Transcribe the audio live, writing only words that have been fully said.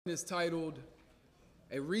Is titled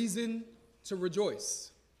A Reason to Rejoice.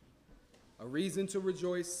 A Reason to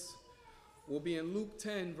Rejoice will be in Luke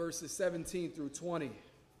 10, verses 17 through 20.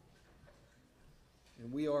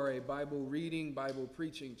 And we are a Bible reading, Bible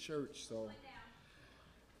preaching church, so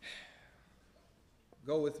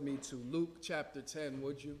go with me to Luke chapter 10,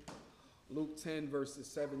 would you? Luke 10, verses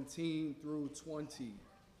 17 through 20.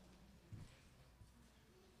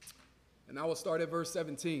 And I will start at verse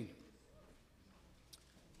 17.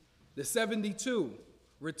 The 72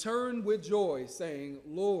 returned with joy, saying,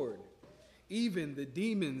 Lord, even the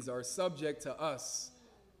demons are subject to us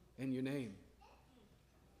in your name.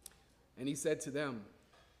 And he said to them,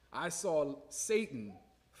 I saw Satan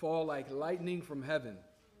fall like lightning from heaven.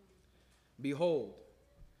 Behold,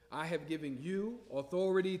 I have given you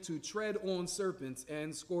authority to tread on serpents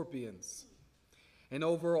and scorpions, and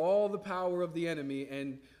over all the power of the enemy,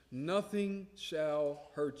 and nothing shall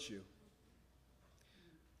hurt you.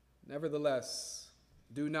 Nevertheless,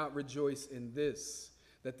 do not rejoice in this,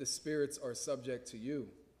 that the spirits are subject to you,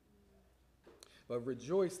 but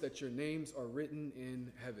rejoice that your names are written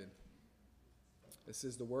in heaven. This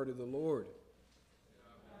is the word of the Lord.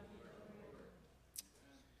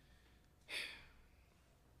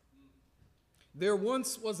 There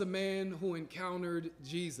once was a man who encountered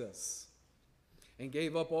Jesus and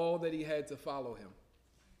gave up all that he had to follow him.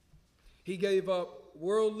 He gave up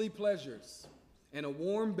worldly pleasures and a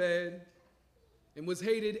warm bed, and was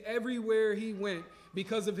hated everywhere he went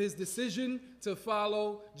because of his decision to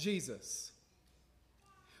follow Jesus.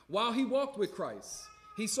 While he walked with Christ,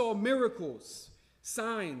 he saw miracles,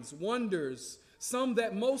 signs, wonders, some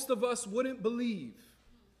that most of us wouldn't believe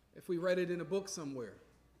if we read it in a book somewhere.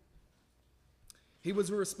 He was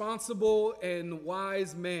a responsible and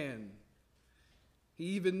wise man. He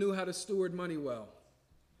even knew how to steward money well.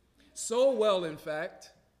 So well, in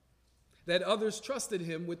fact, that others trusted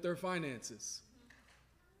him with their finances.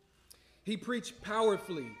 He preached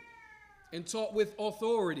powerfully and taught with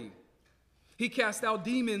authority. He cast out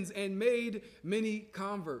demons and made many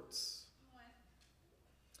converts.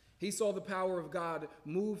 He saw the power of God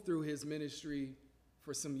move through his ministry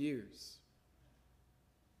for some years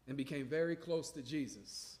and became very close to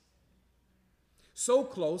Jesus. So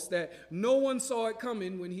close that no one saw it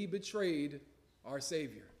coming when he betrayed our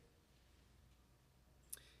Savior.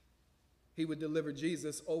 He would deliver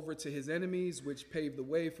Jesus over to his enemies, which paved the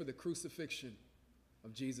way for the crucifixion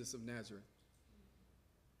of Jesus of Nazareth.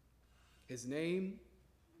 His name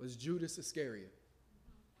was Judas Iscariot.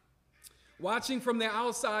 Watching from the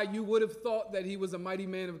outside, you would have thought that he was a mighty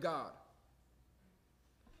man of God.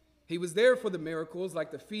 He was there for the miracles,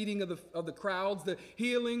 like the feeding of the crowds, the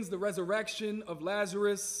healings, the resurrection of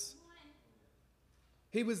Lazarus.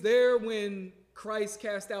 He was there when Christ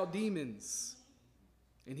cast out demons.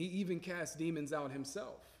 And he even cast demons out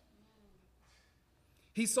himself.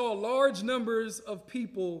 He saw large numbers of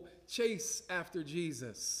people chase after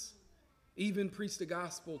Jesus, even preach the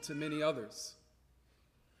gospel to many others,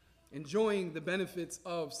 enjoying the benefits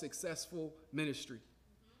of successful ministry.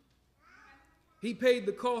 He paid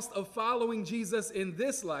the cost of following Jesus in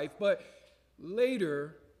this life, but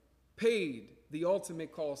later paid the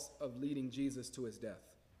ultimate cost of leading Jesus to his death.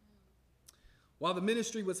 While the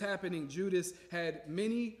ministry was happening, Judas had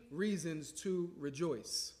many reasons to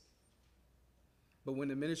rejoice. But when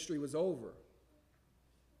the ministry was over,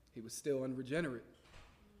 he was still unregenerate.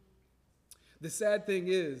 The sad thing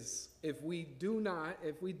is, if we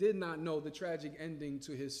did not know the tragic ending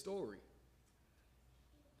to his story,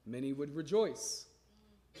 many would rejoice.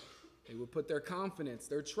 They would put their confidence,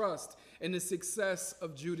 their trust in the success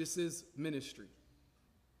of Judas's ministry.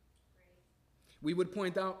 We would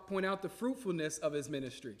point out the fruitfulness of his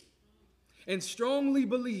ministry and strongly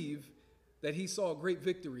believe that he saw great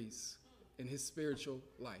victories in his spiritual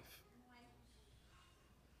life.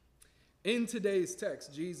 In today's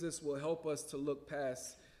text, Jesus will help us to look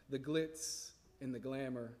past the glitz and the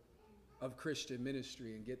glamour of Christian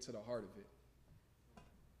ministry and get to the heart of it.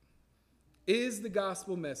 Is the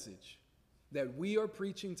gospel message that we are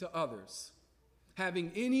preaching to others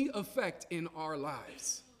having any effect in our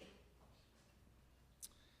lives?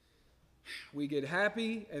 We get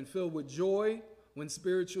happy and filled with joy when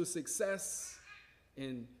spiritual success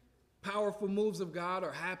and powerful moves of God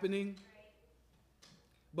are happening.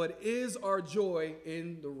 But is our joy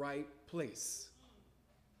in the right place?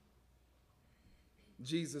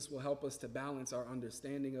 Jesus will help us to balance our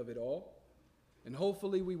understanding of it all. And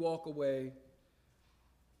hopefully we walk away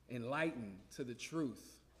enlightened to the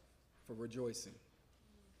truth for rejoicing.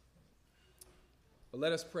 But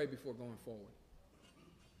let us pray before going forward.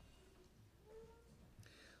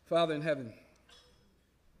 Father in heaven,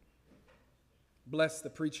 Bless the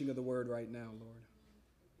preaching of the word right now, Lord.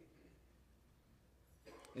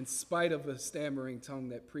 In spite of a stammering tongue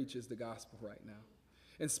that preaches the gospel right now.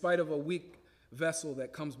 In spite of a weak vessel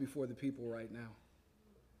that comes before the people right now.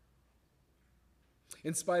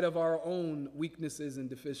 In spite of our own weaknesses and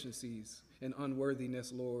deficiencies and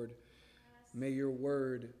unworthiness, Lord, may your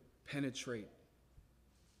word penetrate.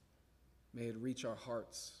 May it reach our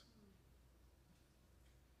hearts,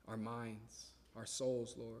 our minds, our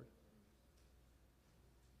souls, Lord.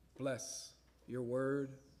 Bless your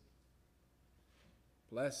word,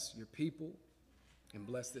 bless your people, and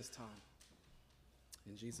bless this time.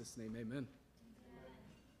 In Jesus' name, amen.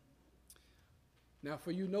 Now,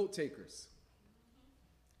 for you note takers,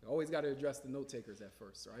 you always got to address the note takers at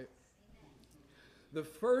first, right? The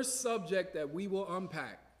first subject that we will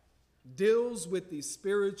unpack deals with the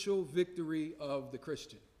spiritual victory of the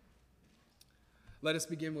Christian. Let us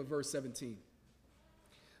begin with verse 17.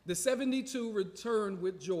 The 72 returned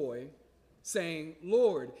with joy, saying,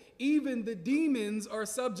 Lord, even the demons are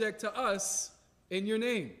subject to us in your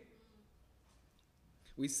name.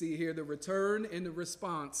 We see here the return and the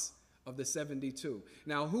response of the 72.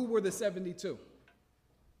 Now, who were the 72?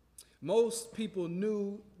 Most people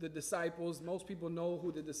knew the disciples. Most people know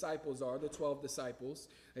who the disciples are, the 12 disciples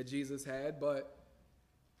that Jesus had, but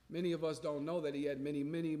many of us don't know that he had many,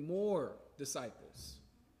 many more disciples,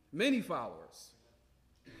 many followers.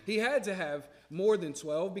 He had to have more than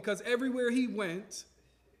 12 because everywhere he went,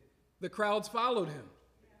 the crowds followed him.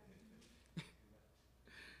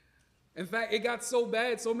 In fact, it got so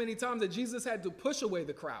bad so many times that Jesus had to push away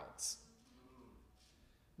the crowds.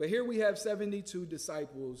 But here we have 72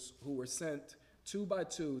 disciples who were sent 2 by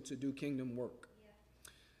 2 to do kingdom work.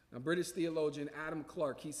 Now, British theologian Adam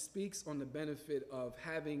Clarke, he speaks on the benefit of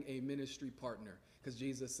having a ministry partner because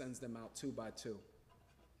Jesus sends them out 2 by 2.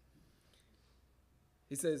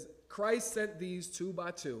 He says, Christ sent these 2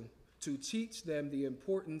 by 2 to teach them the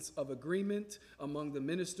importance of agreement among the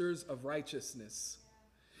ministers of righteousness,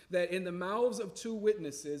 that in the mouths of 2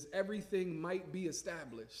 witnesses everything might be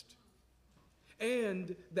established,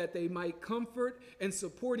 and that they might comfort and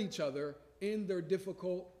support each other in their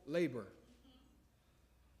difficult labor.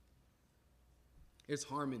 It's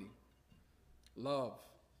harmony, love,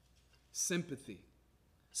 sympathy,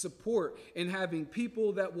 support in having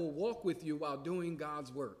people that will walk with you while doing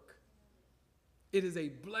God's work. It is a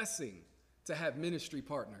blessing to have ministry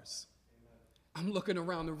partners. I'm looking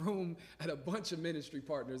around the room at a bunch of ministry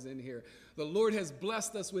partners in here. The Lord has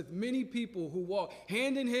blessed us with many people who walk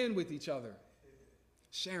hand in hand with each other,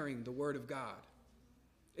 sharing the word of God.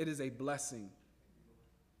 It is a blessing.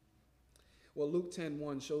 Well, Luke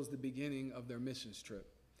 10:1 shows the beginning of their missions trip.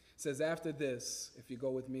 It says, after this, if you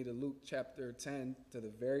go with me to Luke chapter 10 to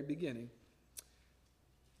the very beginning,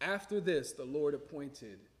 after this, the Lord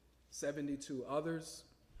appointed 72 others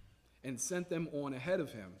and sent them on ahead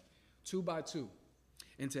of him, 2 by 2,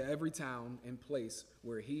 into every town and place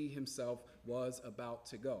where he himself was about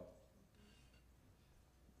to go.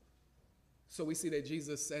 So we see that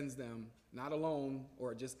Jesus sends them not alone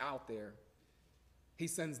or just out there. He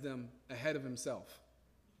sends them ahead of himself.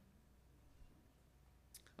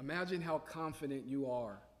 Imagine how confident you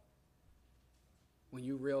are when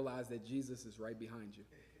you realize that Jesus is right behind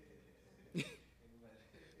you.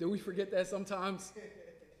 Do we forget that sometimes?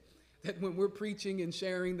 That when we're preaching and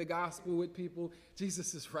sharing the gospel with people,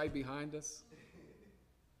 Jesus is right behind us.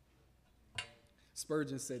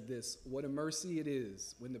 Spurgeon said this, what a mercy it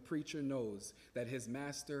is when the preacher knows that his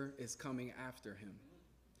master is coming after him,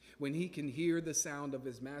 when he can hear the sound of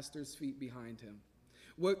his master's feet behind him.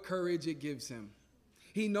 What courage it gives him.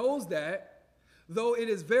 He knows that, though it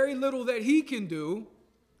is very little that he can do,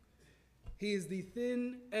 he is the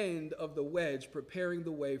thin end of the wedge preparing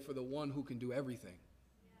the way for the one who can do everything.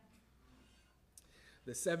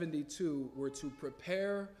 The 72 were to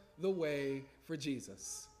prepare the way for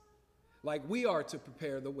Jesus, like we are to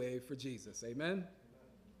prepare the way for Jesus. Amen?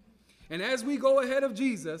 And as we go ahead of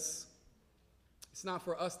Jesus, it's not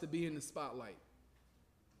for us to be in the spotlight.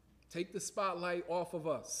 Take the spotlight off of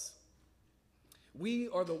us. We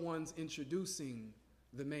are the ones introducing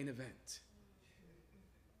the main event.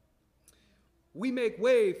 We make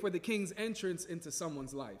way for the king's entrance into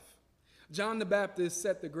someone's life. John the Baptist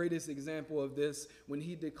set the greatest example of this when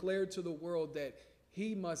he declared to the world that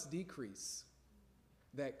he must decrease,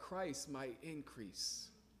 that Christ might increase.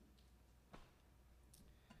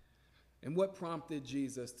 And what prompted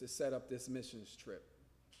Jesus to set up this missions trip?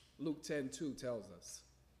 Luke 10:2 tells us,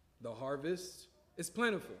 the harvest is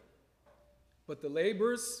plentiful, but the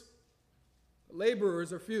laborers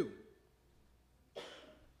are few.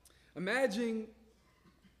 Imagine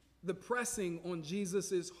the pressing on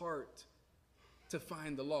Jesus' heart to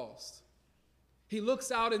find the lost. He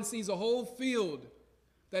looks out and sees a whole field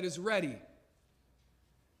that is ready.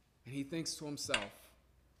 And he thinks to himself,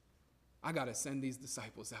 I got to send these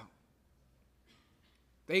disciples out.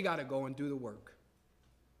 They got to go and do the work.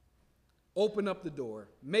 Open up the door,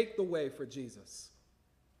 make the way for Jesus.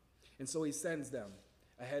 And so he sends them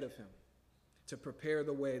ahead of him to prepare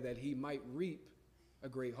the way that he might reap a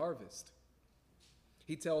great harvest.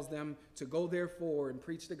 He tells them to go therefore and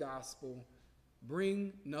preach the gospel.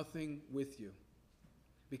 Bring nothing with you,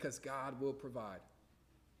 because God will provide.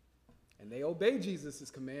 And they obey Jesus'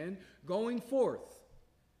 command, going forth,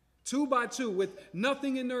 2 by 2, with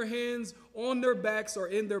nothing in their hands, on their backs, or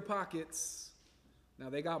in their pockets. Now,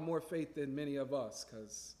 they got more faith than many of us,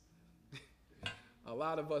 because a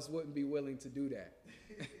lot of us wouldn't be willing to do that.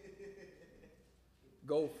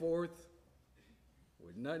 Go forth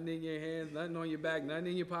with nothing in your hands, nothing on your back, nothing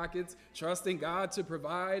in your pockets, trusting God to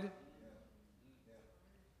provide.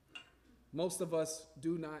 Most of us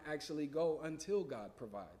do not actually go until God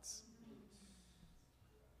provides.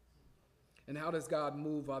 And how does God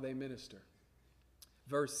move while they minister?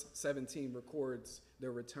 Verse 17 records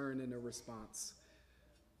their return and their response.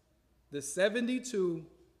 The 72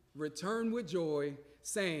 returned with joy,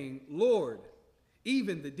 saying, Lord,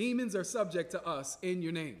 even the demons are subject to us in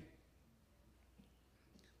your name.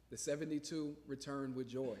 The 72 returned with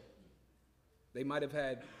joy. They might have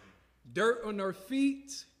had dirt on their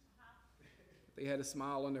feet. They had a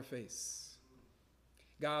smile on their face.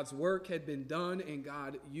 God's work had been done, and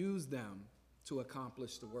God used them to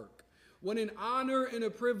accomplish the work. What an honor and a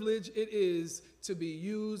privilege it is to be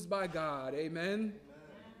used by God. Amen? Amen.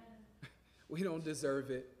 We don't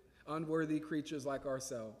deserve it. Unworthy creatures like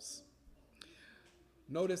ourselves.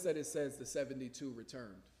 Notice that it says the 72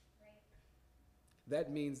 returned.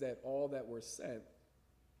 That means that all that were sent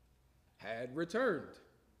had returned.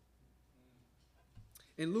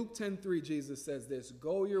 In Luke 10:3, Jesus says this,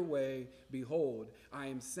 Go your way, behold, I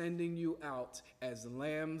am sending you out as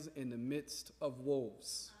lambs in the midst of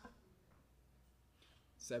wolves.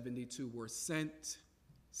 72 were sent,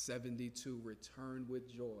 72 returned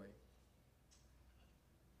with joy.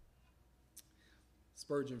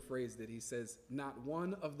 Spurgeon phrased it. He says, not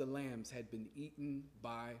one of the lambs had been eaten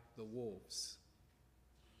by the wolves.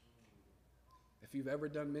 If you've ever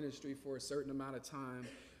done ministry for a certain amount of time,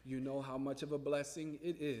 you know how much of a blessing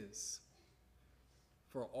it is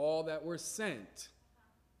for all that were sent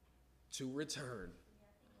to return,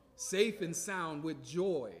 safe and sound with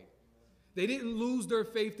joy. They didn't lose their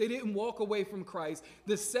faith. They didn't walk away from Christ.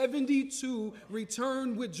 The 72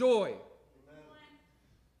 returned with joy.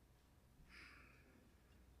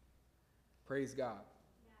 Praise God.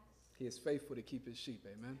 Yes. He is faithful to keep his sheep.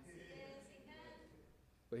 Amen.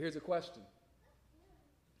 But here's a question.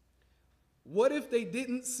 What if they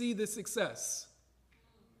didn't see the success?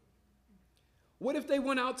 What if they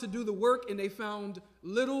went out to do the work and they found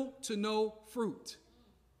little to no fruit?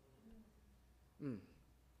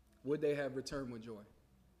 Would they have returned with joy?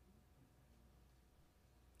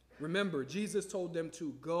 Remember, Jesus told them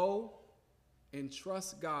to go and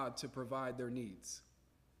trust God to provide their needs.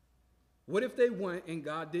 What if they went and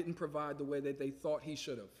God didn't provide the way that they thought he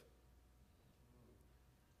should have?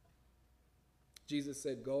 Jesus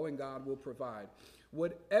said, go and God will provide.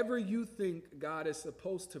 Whatever you think God is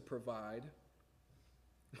supposed to provide,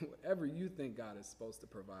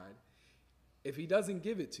 if he doesn't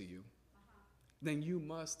give it to you, then you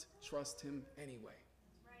must trust him anyway.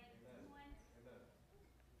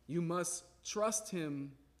 You must trust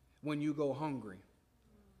him when you go hungry.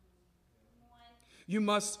 You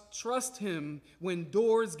must trust him when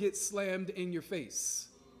doors get slammed in your face.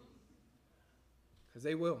 Because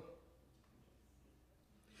they will.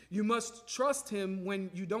 You must trust him when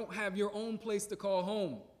you don't have your own place to call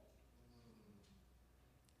home.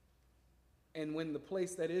 And when the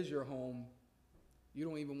place that is your home, you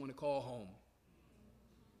don't even want to call home.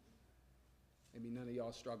 Maybe none of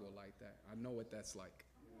y'all struggle like that. I know what that's like.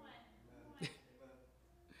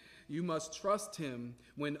 You must trust him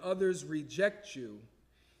when others reject you,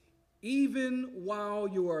 even while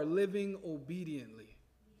you are living obediently.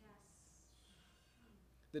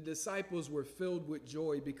 The disciples were filled with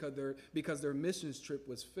joy because their missions trip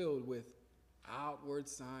was filled with outward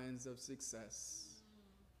signs of success.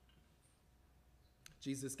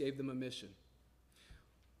 Jesus gave them a mission.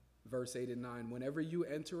 Verse 8 and 9, whenever you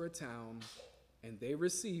enter a town and they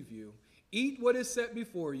receive you, eat what is set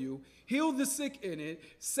before you, heal the sick in it,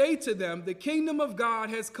 say to them, the kingdom of God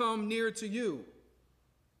has come near to you.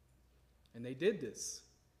 And they did this.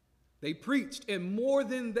 They preached, and more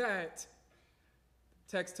than that,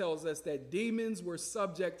 text tells us that demons were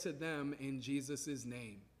subject to them in Jesus'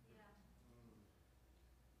 name.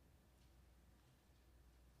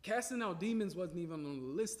 Casting out demons wasn't even on the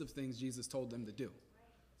list of things Jesus told them to do.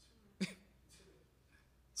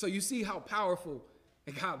 So you see how powerful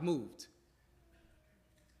God moved.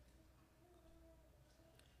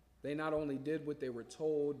 They not only did what they were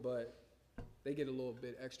told, but they get a little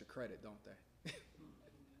bit extra credit, don't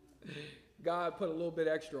they? God put a little bit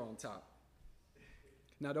extra on top.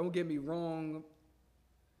 Now, don't get me wrong.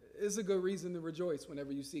 It's a good reason to rejoice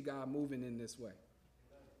whenever you see God moving in this way.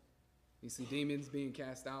 You see demons being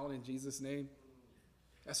cast out in Jesus' name.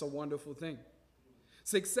 That's a wonderful thing.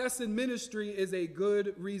 Success in ministry is a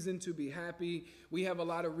good reason to be happy. We have a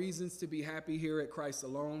lot of reasons to be happy here at Christ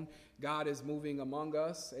Alone. God is moving among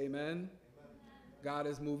us. Amen. God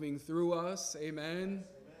is moving through us. Amen.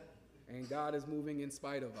 And God is moving in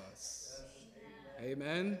spite of us.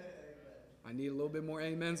 Amen. I need a little bit more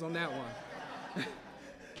amens on that one.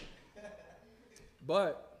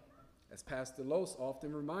 But, as Pastor Los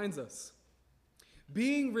often reminds us,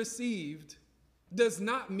 being received does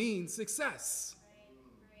not mean success.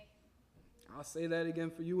 I'll say that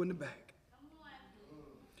again for you in the back.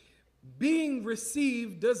 Being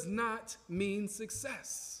received does not mean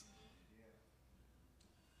success.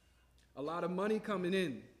 A lot of money coming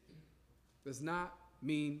in does not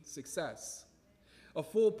mean success. A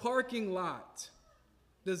full parking lot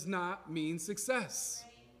does not mean success.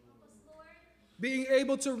 Being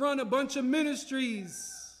able to run a bunch of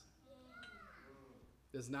ministries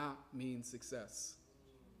does not mean success.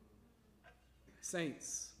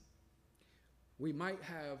 Saints, we might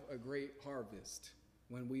have a great harvest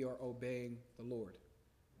when we are obeying the Lord.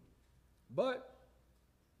 But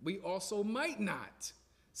we also might not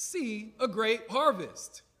see a great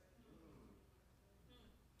harvest.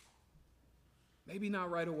 Maybe not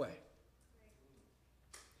right away.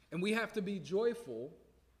 And we have to be joyful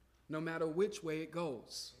no matter which way it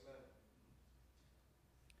goes.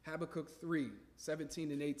 Habakkuk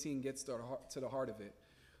 3:17 and 18 gets to the heart of it.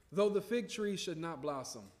 Though the fig tree should not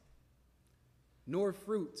blossom, nor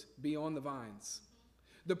fruit be on the vines,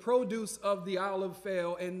 the produce of the olive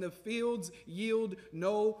fail, and the fields yield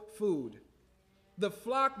no food, the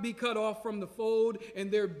flock be cut off from the fold,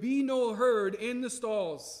 and there be no herd in the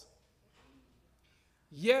stalls,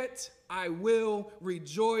 yet I will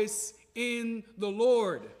rejoice in the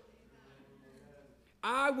Lord.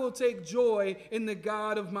 I will take joy in the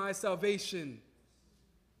God of my salvation.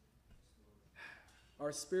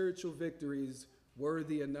 Are spiritual victories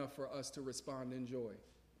worthy enough for us to respond in joy?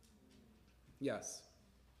 Yes.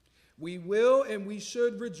 We will and we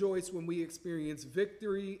should rejoice when we experience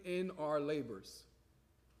victory in our labors.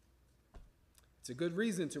 It's a good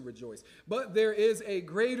reason to rejoice. But there is a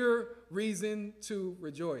greater reason to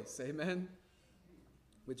rejoice. Amen?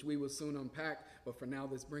 Which we will soon unpack. But for now,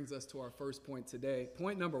 this brings us to our first point today.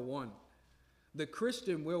 Point number 1. The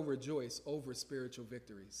Christian will rejoice over spiritual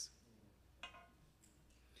victories.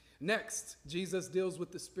 Next, Jesus deals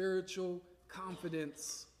with the spiritual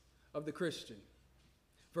confidence of the Christian.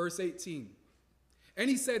 Verse 18. And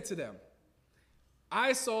he said to them,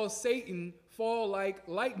 I saw Satan fall like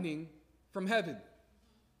lightning from heaven.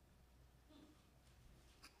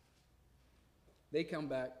 They come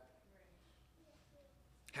back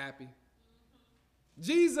happy.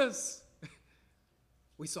 Jesus,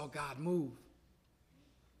 we saw God move.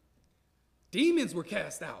 Demons were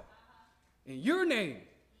cast out in your name.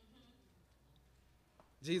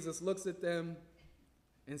 Jesus looks at them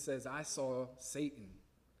and says, I saw Satan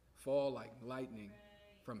fall like lightning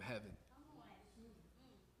from heaven.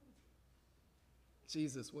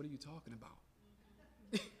 Jesus, what are you talking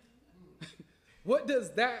about? What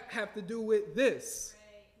does that have to do with this?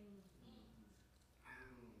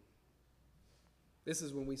 This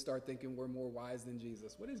is when we start thinking we're more wise than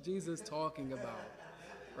Jesus. What is Jesus talking about?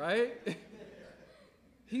 Right?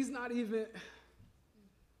 He's not even...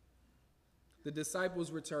 The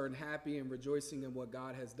disciples return happy and rejoicing in what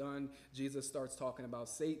God has done. Jesus starts talking about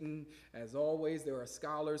Satan. As always, there are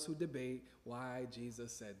scholars who debate why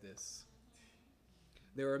Jesus said this.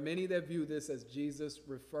 There are many that view this as Jesus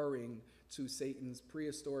referring to Satan's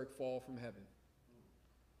prehistoric fall from heaven.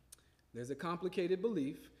 There's a complicated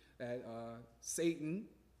belief that Satan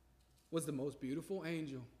was the most beautiful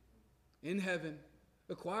angel in heaven,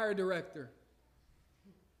 the choir director,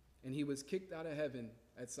 and he was kicked out of heaven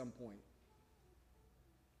at some point.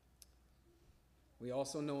 We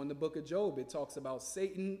also know in the book of Job, it talks about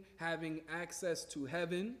Satan having access to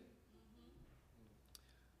heaven.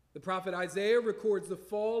 The prophet Isaiah records the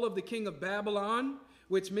fall of the king of Babylon,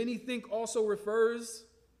 which many think also refers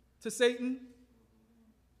to Satan.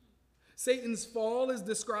 Satan's fall is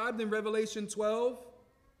described in Revelation 12,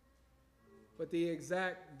 but the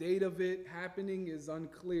exact date of it happening is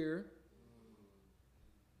unclear.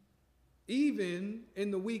 Even in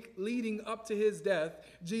the week leading up to his death,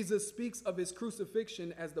 Jesus speaks of his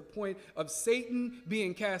crucifixion as the point of Satan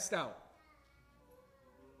being cast out.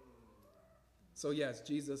 So yes,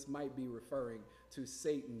 Jesus might be referring to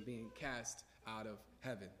Satan being cast out of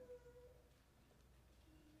heaven.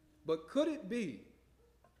 But could it be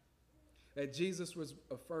that Jesus was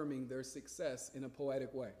affirming their success in a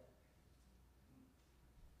poetic way?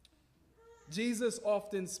 Jesus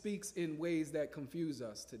often speaks in ways that confuse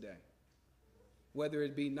us today, whether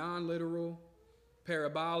it be non-literal,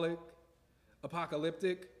 parabolic,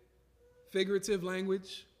 apocalyptic, figurative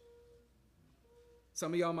language.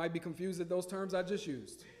 Some of y'all might be confused at those terms I just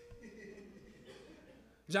used.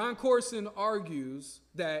 John Corson argues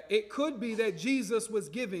that it could be that Jesus was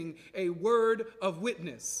giving a word of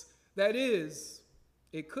witness. That is,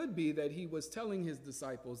 it could be that he was telling his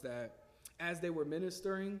disciples that as they were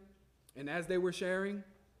ministering and as they were sharing,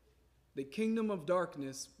 the kingdom of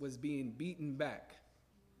darkness was being beaten back.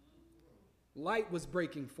 Light was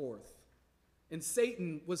breaking forth, and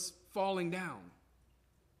Satan was falling down.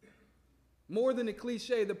 More than a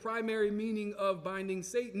cliche, the primary meaning of binding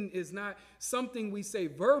Satan is not something we say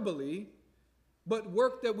verbally, but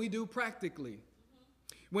work that we do practically.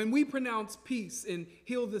 When we pronounce peace and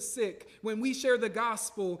heal the sick, when we share the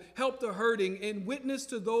gospel, help the hurting, and witness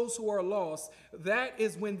to those who are lost, that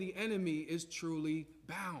is when the enemy is truly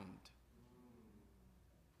bound.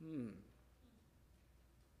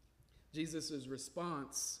 Jesus'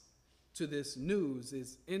 response to this news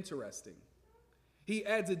is interesting. He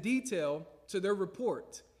adds a detail to their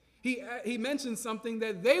report. He mentions something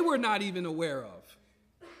that they were not even aware of.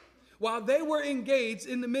 While they were engaged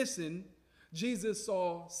in the mission, Jesus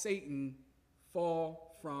saw Satan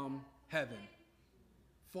fall from heaven,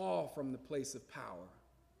 fall from the place of power.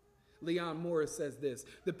 Leon Morris says this: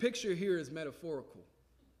 the picture here is metaphorical.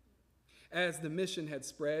 As the mission had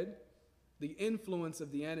spread, the influence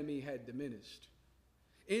of the enemy had diminished.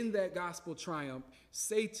 In that gospel triumph,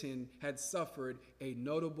 Satan had suffered a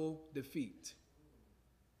notable defeat.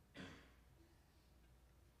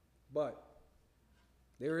 But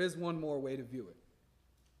there is one more way to view it.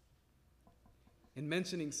 In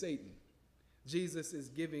mentioning Satan, Jesus is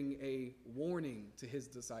giving a warning to his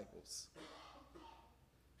disciples.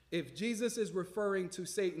 If Jesus is referring to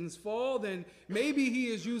Satan's fall, then maybe he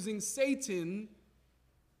is using Satan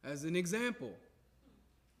as an example.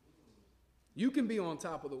 You can be on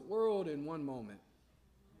top of the world in one moment,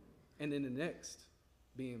 and in the next,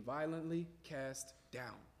 being violently cast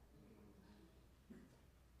down.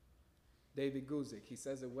 David Guzik, he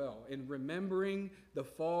says it well. In remembering the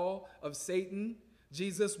fall of Satan,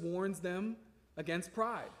 Jesus warns them against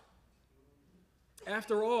pride.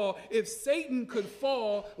 After all, if Satan could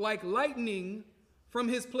fall like lightning from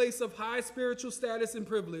his place of high spiritual status and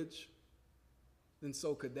privilege, then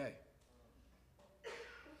so could they.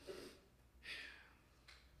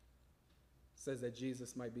 Says that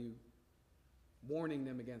Jesus might be warning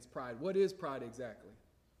them against pride. What is pride exactly?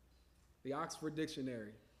 The Oxford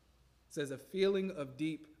Dictionary says a feeling of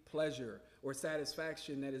deep pleasure or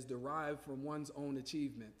satisfaction that is derived from one's own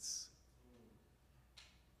achievements.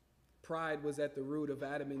 Pride was at the root of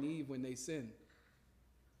Adam and Eve when they sinned.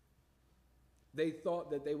 They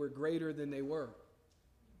thought that they were greater than they were.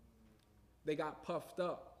 They got puffed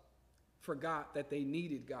up, forgot that they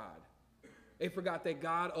needed God. They forgot that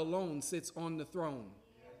God alone sits on the throne.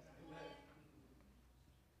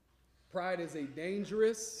 Pride is a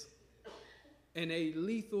dangerous and a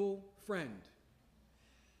lethal friend.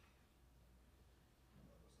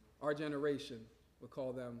 Our generation would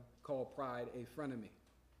call pride a frenemy.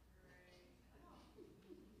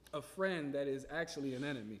 A friend that is actually an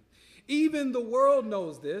enemy. Even the world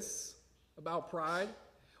knows this about pride.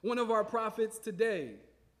 One of our prophets today,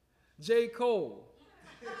 J. Cole,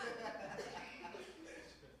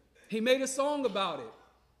 he made a song about it,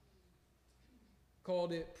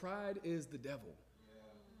 called it "Pride is the Devil."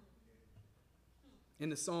 In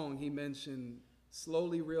the song, he mentioned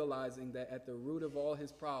slowly realizing that at the root of all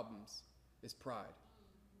his problems is pride.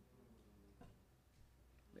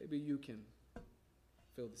 Maybe you can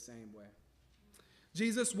feel the same way.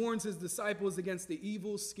 Jesus warns his disciples against the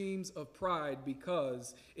evil schemes of pride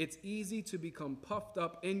because it's easy to become puffed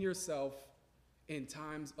up in yourself in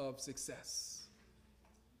times of success,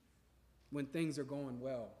 when things are going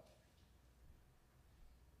well,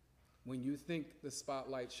 when you think the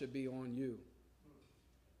spotlight should be on you,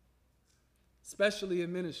 especially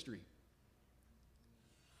in ministry,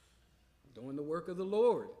 doing the work of the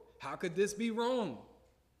Lord. How could this be wrong?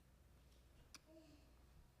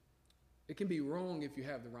 It can be wrong if you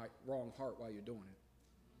have the wrong heart while you're doing it.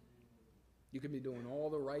 You can be doing all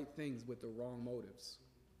the right things with the wrong motives.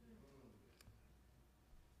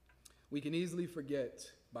 we can easily forget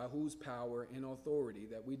by whose power and authority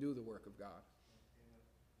that we do the work of God.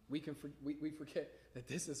 We forget that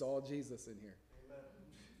this is all Jesus in here.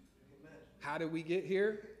 How did we get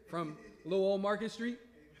here from little old Market Street?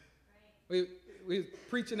 We were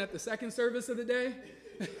preaching at the second service of the day.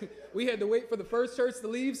 We had to wait for the first church to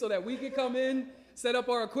leave so that we could come in, set up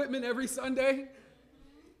our equipment every Sunday.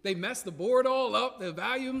 They messed the board all up, the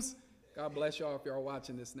volumes. God bless y'all if y'all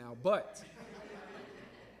watching this now. But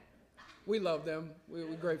we love them.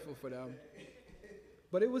 We're grateful for them.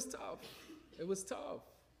 But it was tough. It was tough.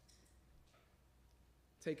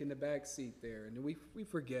 Taking the back seat there. And we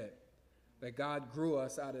forget that God grew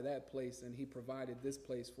us out of that place and he provided this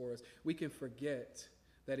place for us. We can forget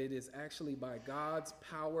that it is actually by God's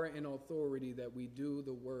power and authority that we do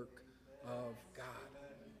the work of God.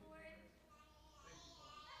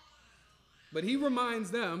 But he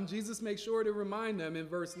reminds them, Jesus makes sure to remind them in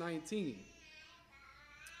verse 19.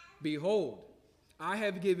 Behold, I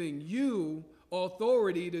have given you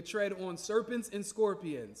authority to tread on serpents and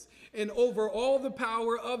scorpions and over all the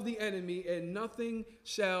power of the enemy, and nothing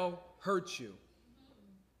shall hurt you.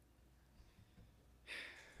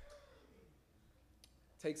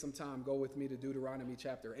 Take some time, go with me to Deuteronomy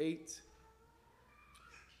chapter 8.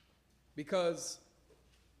 Because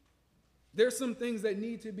there's some things that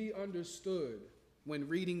need to be understood when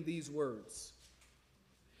reading these words.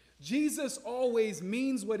 Jesus always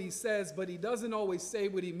means what he says, but he doesn't always say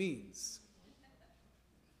what he means.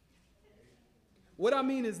 What I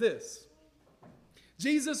mean is this.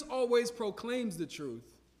 Jesus always proclaims the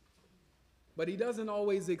truth, but he doesn't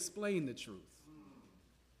always explain the truth.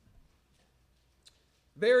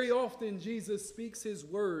 Very often, Jesus speaks his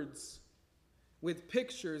words with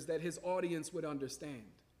pictures that his audience would understand.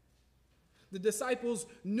 The disciples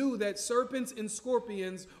knew that serpents and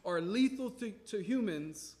scorpions are lethal to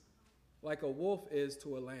humans like a wolf is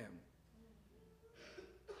to a lamb.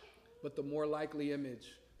 But the more likely image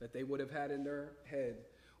that they would have had in their head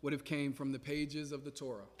would have came from the pages of the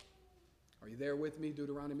Torah. Are you there with me?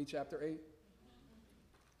 Deuteronomy chapter 8.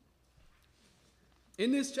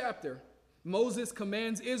 In this chapter, Moses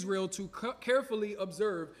commands Israel to carefully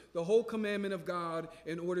observe the whole commandment of God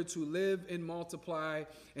in order to live and multiply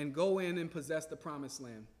and go in and possess the promised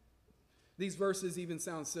land. These verses even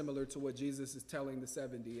sound similar to what Jesus is telling the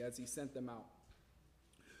 70 as he sent them out.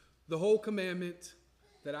 The whole commandment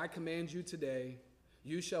that I command you today,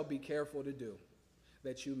 you shall be careful to do,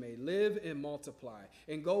 that you may live and multiply,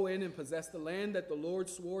 and go in and possess the land that the Lord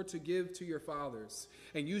swore to give to your fathers.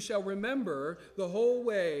 And you shall remember the whole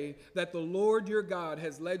way that the Lord your God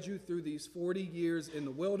has led you through these 40 years in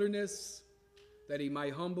the wilderness, that he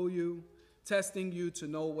might humble you, testing you to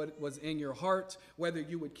know what was in your heart, whether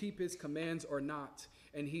you would keep his commands or not.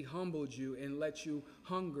 And he humbled you and let you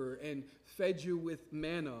hunger and fed you with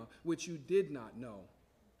manna, which you did not know,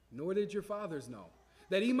 nor did your fathers know,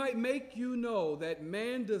 that he might make you know that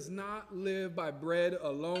man does not live by bread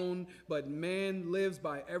alone, but man lives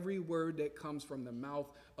by every word that comes from the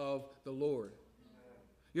mouth of the Lord.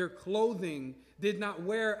 Your clothing did not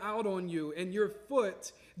wear out on you, and your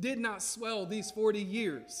foot did not swell these 40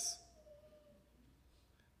 years.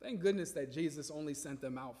 Thank goodness that Jesus only sent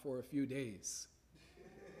them out for a few days.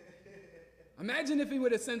 Imagine if he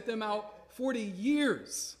would have sent them out 40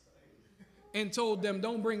 years. And told them,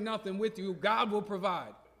 don't bring nothing with you. God will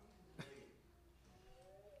provide.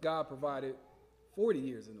 God provided 40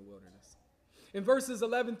 years in the wilderness. In verses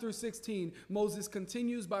 11 through 16, Moses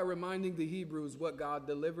continues by reminding the Hebrews what God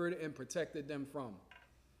delivered and protected them from.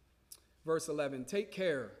 Verse 11, take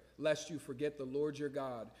care lest you forget the Lord your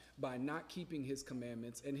God by not keeping his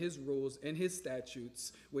commandments and his rules and his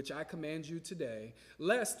statutes, which I command you today,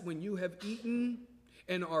 lest when you have eaten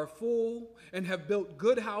and are full, and have built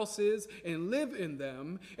good houses, and live in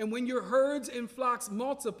them, and when your herds and flocks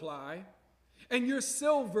multiply, and your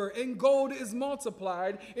silver and gold is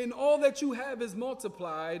multiplied, and all that you have is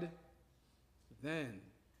multiplied, then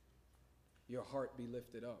your heart be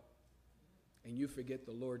lifted up, and you forget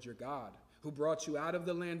the Lord your God, who brought you out of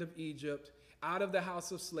the land of Egypt, out of the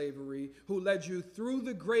house of slavery, who led you through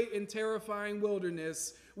the great and terrifying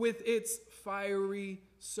wilderness with its fiery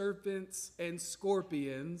serpents and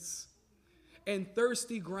scorpions, and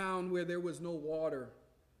thirsty ground where there was no water,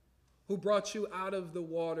 who brought you out of the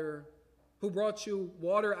water, who brought you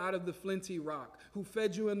water out of the flinty rock, who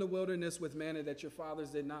fed you in the wilderness with manna that your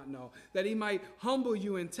fathers did not know, that he might humble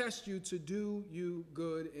you and test you to do you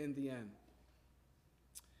good in the end.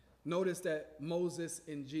 Notice that Moses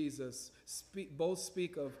and Jesus both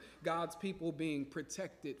speak of God's people being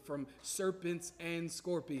protected from serpents and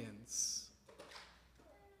scorpions.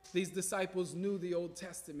 These disciples knew the Old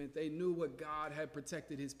Testament. They knew what God had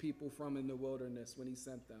protected his people from in the wilderness when he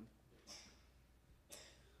sent them.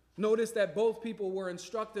 Notice that both people were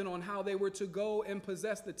instructed on how they were to go and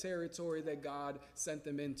possess the territory that God sent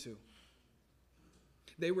them into.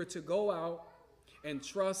 They were to go out and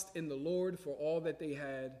trust in the Lord for all that they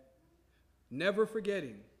had, never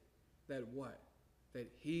forgetting that what?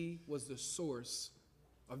 That he was the source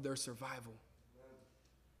of their survival.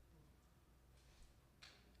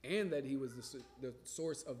 And that he was the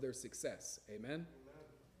source of their success. Amen?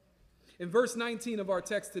 In verse 19 of our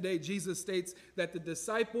text today, Jesus states that the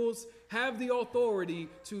disciples have the authority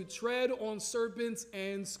to tread on serpents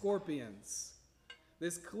and scorpions.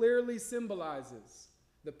 This clearly symbolizes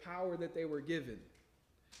the power that they were given.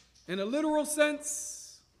 In a literal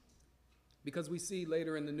sense, because we see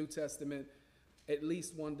later in the New Testament, at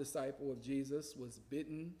least one disciple of Jesus was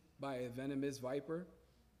bitten by a venomous viper,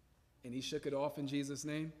 and he shook it off in Jesus'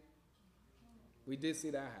 name. We did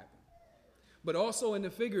see that happen. But also in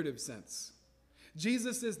the figurative sense,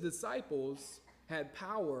 Jesus' disciples had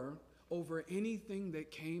power over anything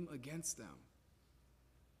that came against them.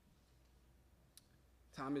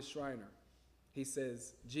 Thomas Schreiner, he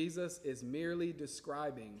says, Jesus is merely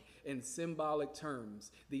describing in symbolic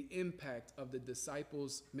terms the impact of the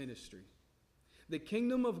disciples' ministry. The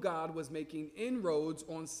kingdom of God was making inroads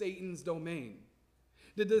on Satan's domain.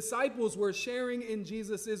 The disciples were sharing in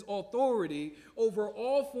Jesus' authority over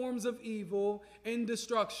all forms of evil and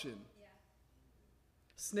destruction. Yeah.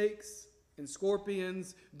 Snakes and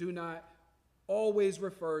scorpions do not always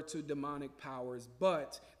refer to demonic powers,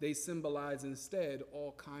 but they symbolize instead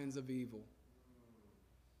all kinds of evil.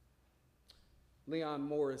 Leon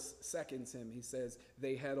Morris seconds him. He says,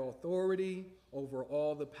 they had authority over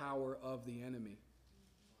all the power of the enemy.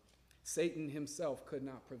 Satan himself could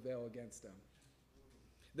not prevail against them.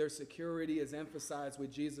 Their security is emphasized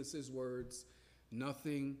with Jesus' words,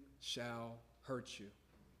 nothing shall hurt you.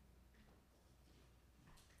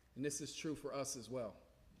 And this is true for us as well.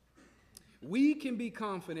 We can be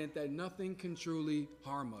confident that nothing can truly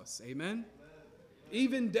harm us. Amen? Amen.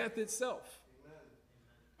 Even death itself. Amen.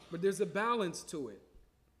 But there's a balance to it.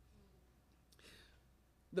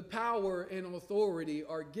 The power and authority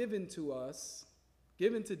are given to us,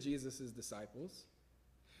 given to Jesus' disciples.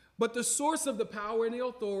 But the source of the power and the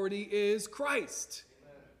authority is Christ.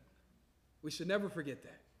 Amen. We should never forget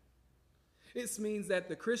that. It means that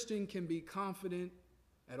the Christian can be confident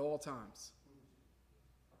at all times.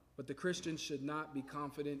 But the Christian should not be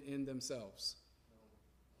confident in themselves.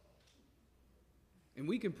 And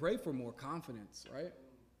we can pray for more confidence, right?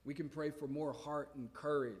 We can pray for more heart and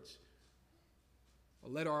courage.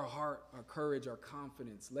 But let our heart, our courage, our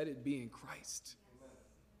confidence, let it be in Christ.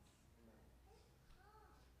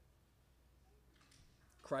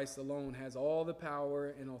 Christ alone has all the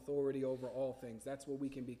power and authority over all things. That's what we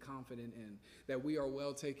can be confident in, that we are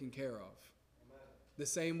well taken care of. Amen. The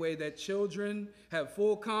same way that children have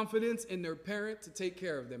full confidence in their parent to take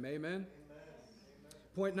care of them. Amen? Amen.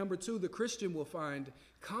 Point number 2, the Christian will find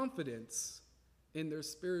confidence in their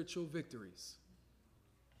spiritual victories.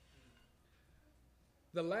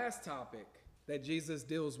 The last topic that Jesus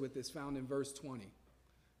deals with is found in verse 20,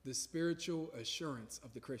 the spiritual assurance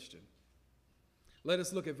of the Christian. Let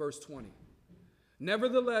us look at verse 20.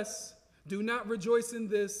 Nevertheless, do not rejoice in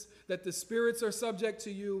this, that the spirits are subject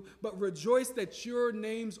to you, but rejoice that your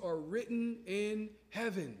names are written in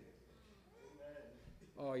heaven. Amen.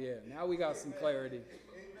 Oh, yeah. Now we got some clarity.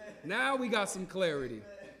 Amen. Now we got some clarity.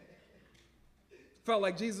 Felt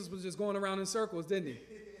like Jesus was just going around in circles, didn't he?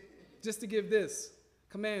 Just to give this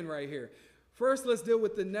command right here. First, let's deal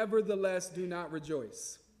with the nevertheless, do not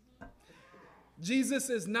rejoice. Jesus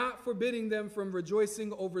is not forbidding them from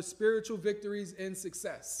rejoicing over spiritual victories and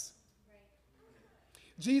success.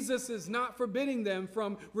 Jesus is not forbidding them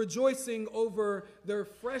from rejoicing over their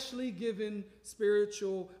freshly given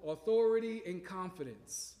spiritual authority and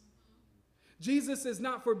confidence. Jesus is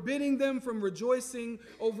not forbidding them from rejoicing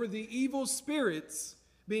over the evil spirits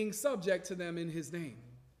being subject to them in his name.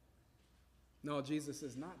 No, Jesus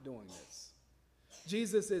is not doing this.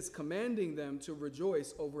 Jesus is commanding them to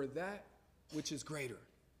rejoice over that which is greater.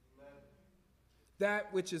 Amen.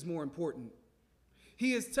 That which is more important.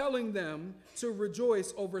 He is telling them to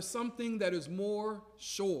rejoice over something that is more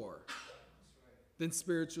sure than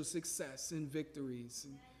spiritual success and victories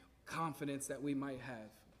and confidence that we might have.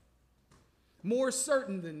 More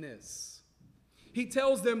certain than this. He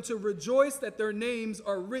tells them to rejoice that their names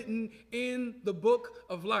are written in the book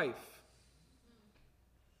of life.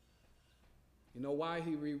 You know why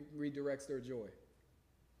he redirects their joy?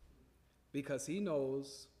 Because he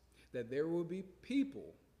knows that there will be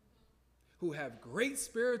people who have great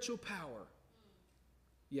spiritual power,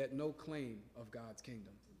 yet no claim of God's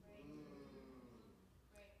kingdom.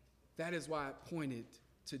 That is why I pointed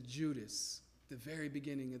to Judas at the very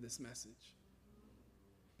beginning of this message.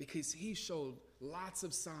 Because he showed lots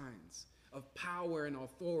of signs of power and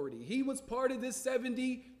authority. He was part of this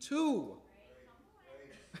 70 too.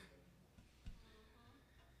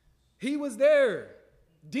 He was there.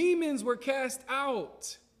 Demons were cast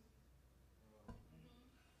out.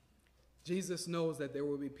 Jesus knows that there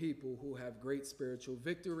will be people who have great spiritual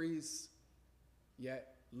victories,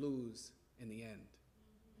 yet lose in the end.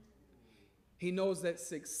 He knows that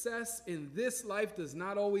success in this life does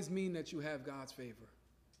not always mean that you have God's favor.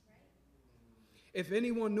 If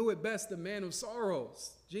anyone knew it best, the man of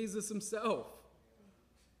sorrows, Jesus himself,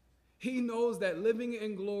 he knows that living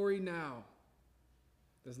in glory now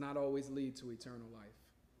does not always lead to eternal life.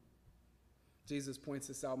 Jesus points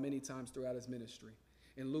this out many times throughout his ministry.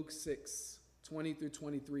 In Luke 6:20 through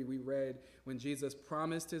 23, we read when Jesus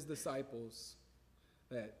promised his disciples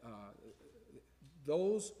that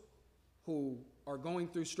those who are going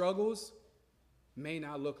through struggles may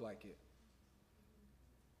not look like it.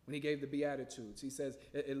 When he gave the Beatitudes, he says,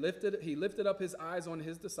 he lifted up his eyes on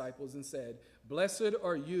his disciples and said, "Blessed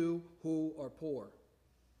are you who are poor,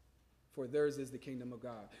 for theirs is the kingdom of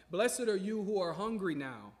God. Blessed are you who are hungry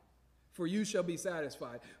now, for you shall be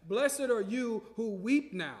satisfied. Blessed are you who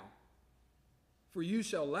weep now, for you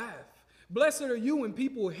shall laugh. Blessed are you when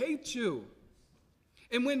people hate you,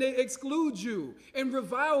 and when they exclude you, and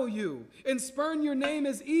revile you, and spurn your name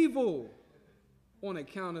as evil on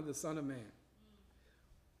account of the Son of Man.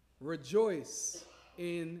 Rejoice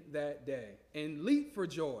in that day, and leap for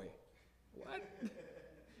joy." What?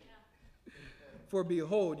 "For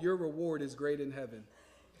behold, your reward is great in heaven,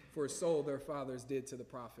 for so their fathers did to the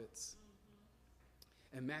prophets."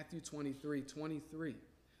 In Matthew 23:23,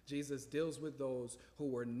 Jesus deals with those who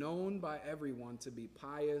were known by everyone to be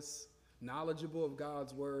pious, knowledgeable of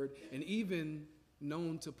God's word, and even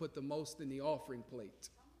known to put the most in the offering plate.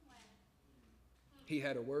 He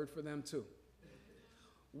had a word for them too.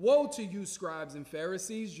 "Woe to you, scribes and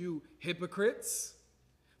Pharisees, you hypocrites,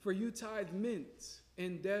 for you tithe mint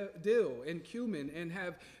and dill and cumin, and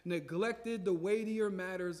have neglected the weightier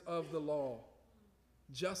matters of the law,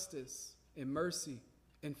 justice and mercy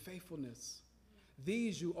and faithfulness.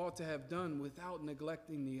 These you ought to have done without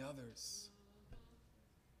neglecting the others."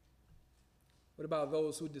 What about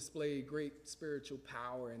those who display great spiritual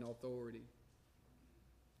power and authority?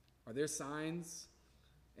 Are there signs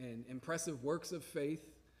and impressive works of faith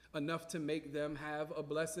enough to make them have a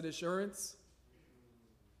blessed assurance?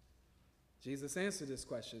 Jesus answered this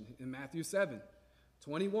question in Matthew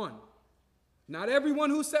 7:21. "Not everyone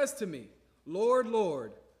who says to me, 'Lord,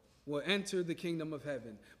 Lord,' will enter the kingdom of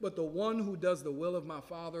heaven, but the one who does the will of my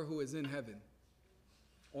Father who is in heaven.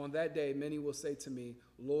 On that day, many will say to me,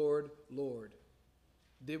 'Lord, Lord,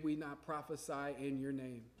 did we not prophesy in your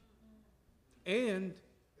name, and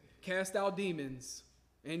cast out demons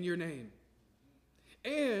in your name,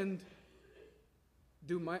 and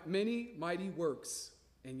do many mighty works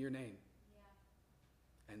in your name?'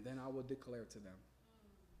 And then I will declare to them,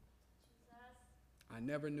 'I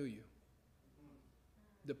never knew you.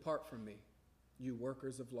 Depart from me, you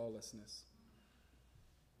workers of lawlessness.'"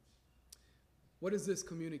 What does this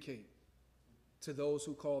communicate to those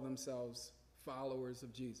who call themselves followers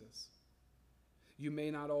of Jesus? You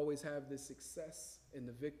may not always have the success and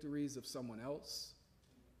the victories of someone else.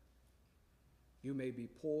 You may be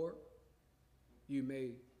poor. You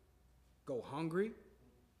may go hungry.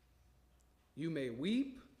 You may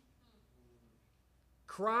weep,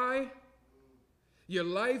 cry. Your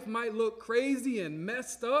life might look crazy and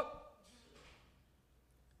messed up.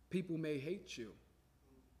 People may hate you,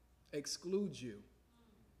 exclude you,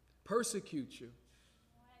 persecute you.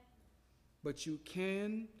 But you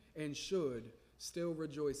can and should still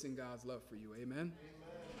rejoice in God's love for you. Amen?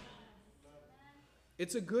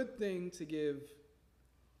 It's a good thing to give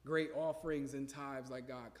great offerings and tithes like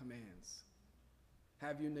God commands.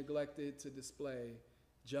 Have you neglected to display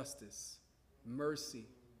justice, mercy,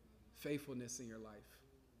 faithfulness in your life?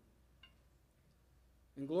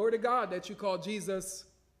 And glory to God that you call Jesus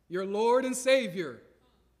your Lord and Savior.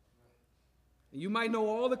 And you might know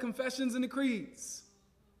all the confessions and the creeds.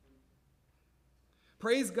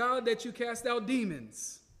 Praise God that you cast out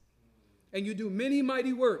demons and you do many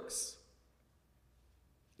mighty works.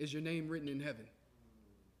 Is your name written in heaven?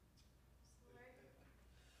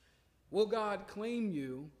 Will God claim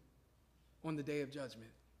you on the day of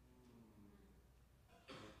judgment?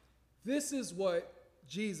 This is what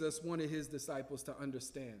Jesus wanted his disciples to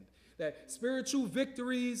understand, that spiritual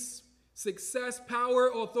victories success, power,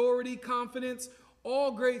 authority, confidence,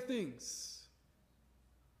 all great things.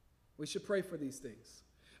 We should pray for these things.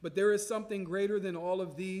 But there is something greater than all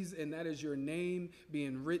of these, and that is your name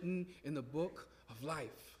being written in the book of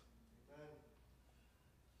life.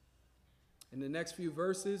 In the next few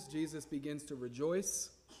verses, Jesus begins to rejoice.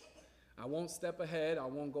 I won't step ahead. I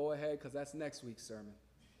won't go ahead because that's next week's sermon.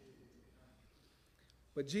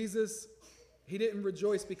 But Jesus, he didn't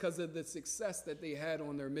rejoice because of the success that they had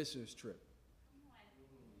on their missions trip.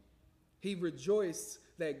 He rejoiced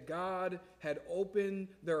that God had opened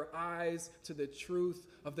their eyes to the truth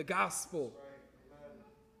of the gospel.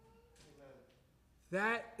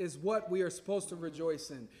 That is what we are supposed to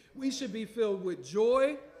rejoice in. We should be filled with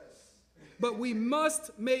joy, but we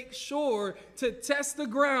must make sure to test the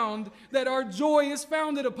ground that our joy is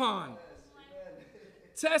founded upon.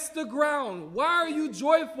 Test the ground. Why are you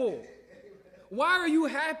joyful? Why are you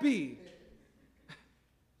happy?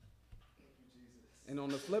 And on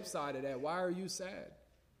the flip side of that, why are you sad?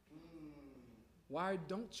 Why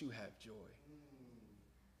don't you have joy?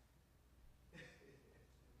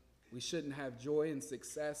 We shouldn't have joy in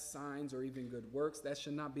success, signs, or even good works. That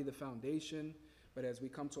should not be the foundation. But as we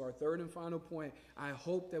come to our third and final point, I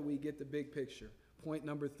hope that we get the big picture. Point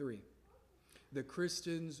number 3. The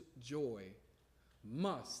Christian's joy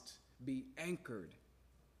must be anchored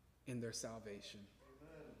in their salvation.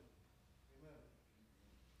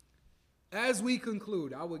 As we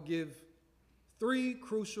conclude, I would give 3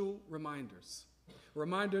 crucial reminders.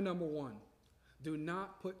 Reminder number 1, do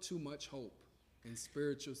not put too much hope in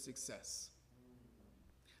spiritual success.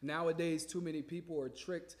 Nowadays, too many people are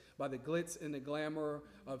tricked by the glitz and the glamour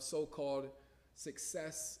of so-called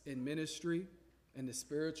success in ministry and the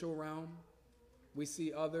spiritual realm. We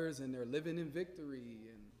see others and they're living in victory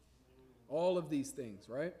and all of these things,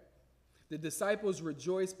 right? The disciples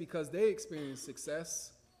rejoiced because they experienced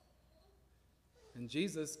success, and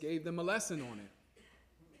Jesus gave them a lesson on it.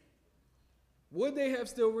 Would they have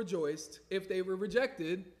still rejoiced if they were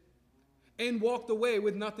rejected and walked away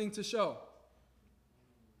with nothing to show?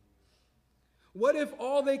 What if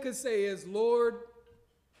all they could say is, Lord,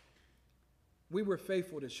 we were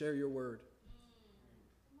faithful to share your word.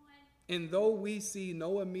 And though we see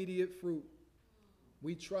no immediate fruit,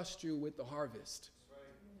 we trust you with the harvest.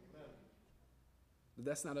 But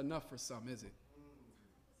that's not enough for some, is it?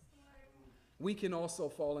 We can also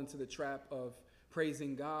fall into the trap of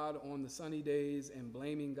praising God on the sunny days and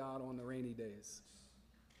blaming God on the rainy days.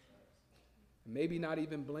 Maybe not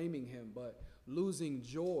even blaming him, but losing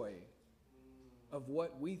joy of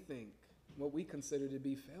what we think, what we consider to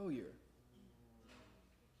be failure.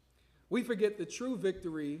 We forget the true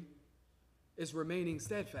victory is remaining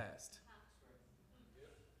steadfast.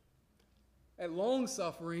 At long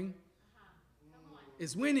suffering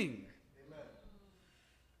is winning.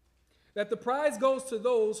 That the prize goes to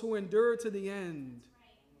those who endure to the end,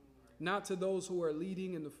 not to those who are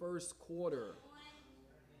leading in the first quarter.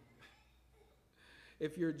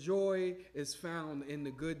 If your joy is found in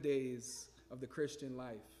the good days of the Christian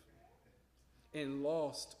life and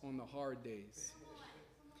lost on the hard days,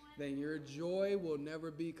 then your joy will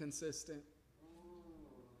never be consistent.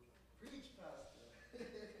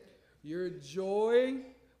 Your joy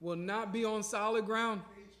will not be on solid ground.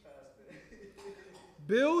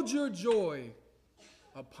 Build your joy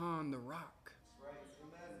upon the rock,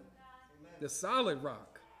 the solid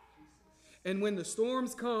rock. And when the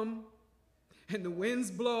storms come and the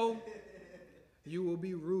winds blow, you will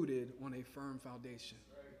be rooted on a firm foundation.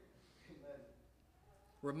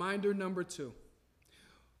 Reminder number 2,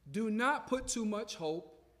 do not put too much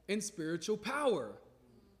hope in spiritual power.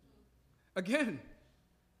 Again,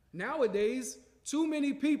 nowadays, too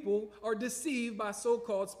many people are deceived by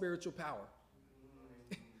so-called spiritual power.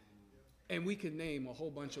 And we can name a whole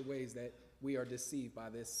bunch of ways that we are deceived by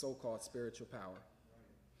this so-called spiritual power.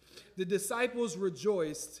 The disciples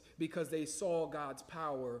rejoiced because they saw God's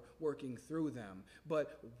power working through them.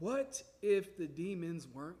 But what if the demons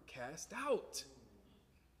weren't cast out?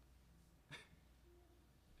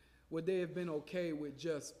 Would they have been okay with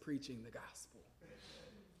just preaching the gospel?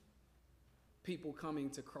 People coming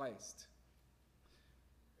to Christ.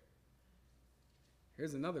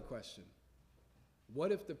 Here's another question.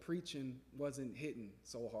 What if the preaching wasn't hitting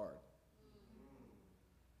so hard?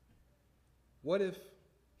 What if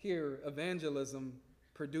here evangelism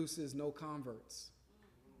produces no converts?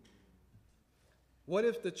 What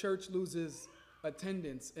if the church loses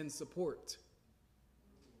attendance and support?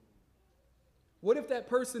 What if that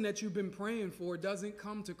person that you've been praying for doesn't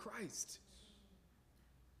come to Christ?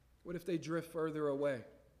 What if they drift further away?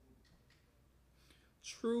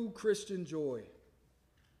 True Christian joy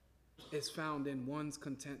is found in one's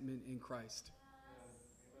contentment in Christ.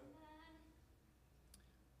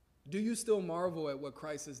 Do you still marvel at what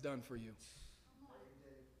Christ has done for you?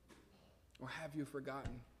 Or have you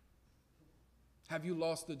forgotten? Have you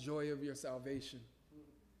lost the joy of your salvation?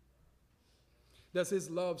 Does his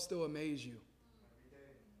love still amaze you?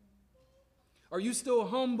 Are you still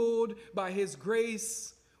humbled by his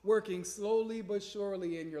grace working slowly but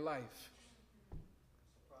surely in your life?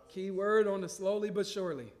 Key word on the slowly but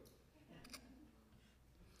surely.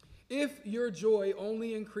 If your joy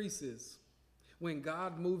only increases when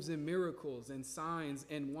God moves in miracles and signs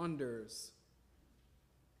and wonders,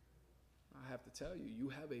 I have to tell you, you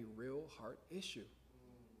have a real heart issue.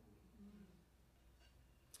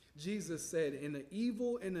 Jesus said, "In the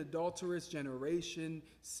evil and adulterous generation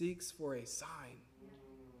seeks for a sign,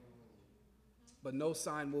 but no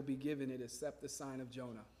sign will be given it except the sign of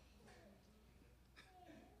Jonah."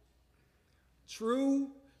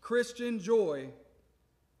 True Christian joy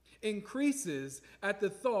increases at the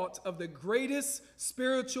thought of the greatest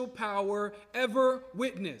spiritual power ever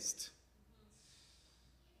witnessed.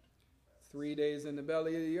 3 days in the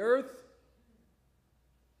belly of the earth,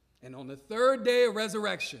 and on the third day, a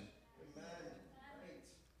resurrection. Amen.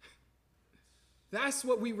 That's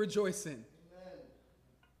what we rejoice in. Amen.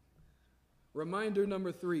 Reminder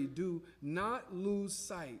number 3, do not lose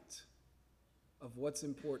sight of what's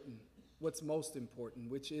important, what's most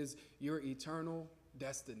important, which is your eternal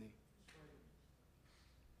destiny.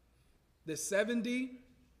 The 70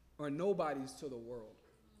 are nobodies to the world.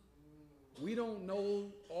 We don't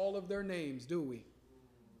know all of their names, do we?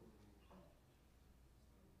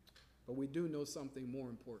 But we do know something more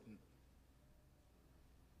important.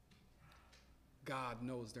 God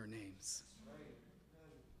knows their names.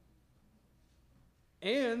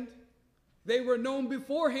 And they were known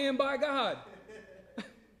beforehand by God.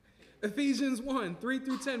 Ephesians 1, 3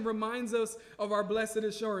 through 10 reminds us of our blessed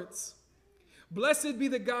assurance. Blessed be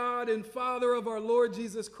the God and Father of our Lord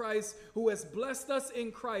Jesus Christ, who has blessed us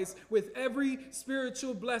in Christ with every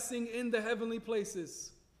spiritual blessing in the heavenly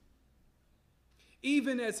places,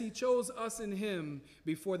 even as he chose us in him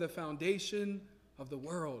before the foundation of the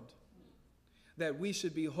world, that we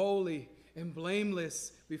should be holy and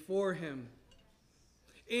blameless before him.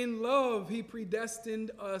 In love, he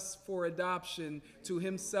predestined us for adoption to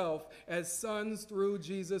himself as sons through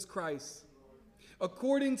Jesus Christ,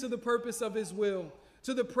 according to the purpose of his will,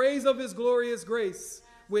 to the praise of his glorious grace,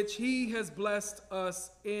 which he has blessed us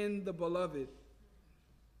in the beloved.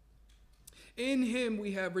 In him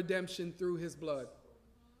we have redemption through his blood,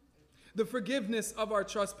 the forgiveness of our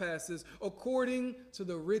trespasses, according to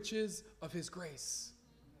the riches of his grace,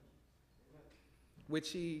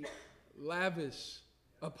 which he lavished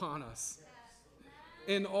upon us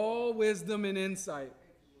in all wisdom and insight,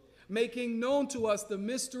 making known to us the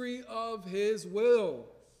mystery of his will,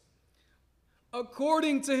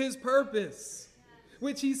 according to his purpose,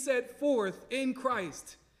 which he set forth in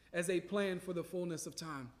Christ as a plan for the fullness of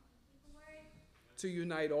time, to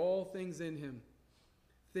unite all things in him,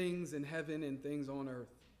 things in heaven and things on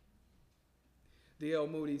earth. D.L.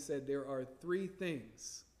 Moody said there are 3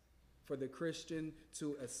 things for the Christian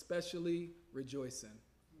to especially rejoice in.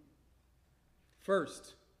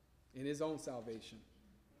 First, in his own salvation.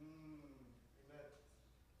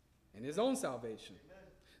 In his own salvation. Amen.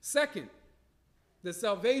 Second, the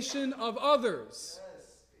salvation of others.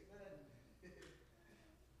 Yes.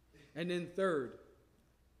 And then third,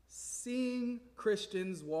 seeing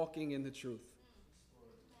Christians walking in the truth.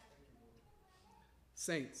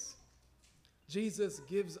 Saints, Jesus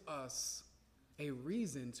gives us a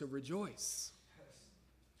reason to rejoice.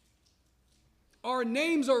 Our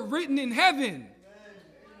names are written in heaven.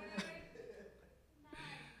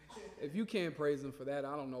 If you can't praise him for that,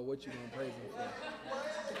 I don't know what you're going to praise him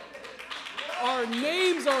for. Our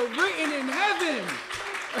names are written in heaven.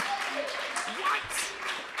 What?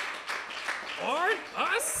 Aren't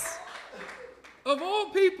us? Of all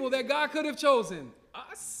people that God could have chosen,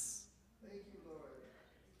 us? Thank you,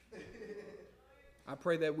 Lord. I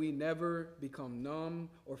pray that we never become numb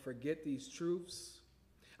or forget these truths.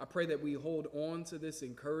 I pray that we hold on to this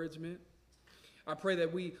encouragement. I pray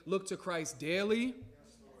that we look to Christ daily.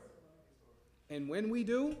 And when we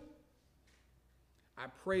do, I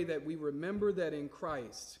pray that we remember that in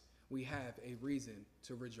Christ we have a reason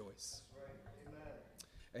to rejoice. Right.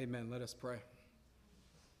 Amen. Amen. Let us pray.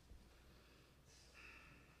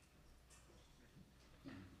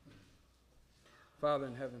 Father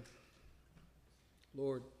in heaven,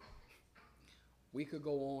 Lord, we could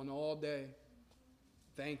go on all day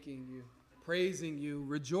thanking you, praising you,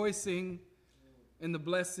 rejoicing in the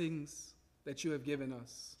blessings that you have given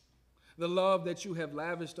us. the love that you have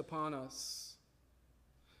lavished upon us,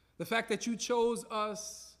 the fact that you chose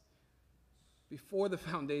us before the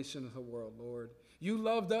foundation of the world, Lord. You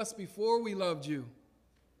loved us before we loved you.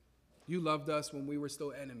 You loved us when we were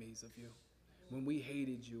still enemies of you, when we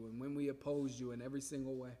hated you, and when we opposed you in every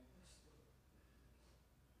single way.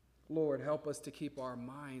 Lord, help us to keep our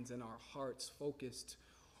minds and our hearts focused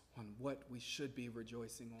on what we should be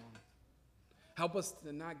rejoicing on. Help us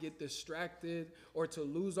to not get distracted or to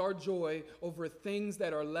lose our joy over things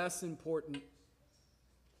that are less important.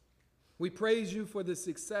 We praise you for the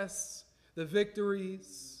success, the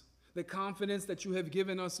victories, the confidence that you have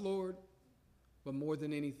given us, Lord. But more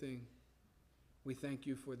than anything, we thank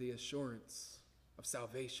you for the assurance of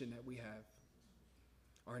salvation that we have.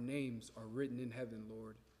 Our names are written in heaven,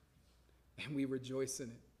 Lord, and we rejoice in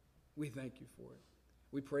it. We thank you for it.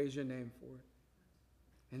 We praise your name for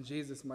it. In Jesus' mighty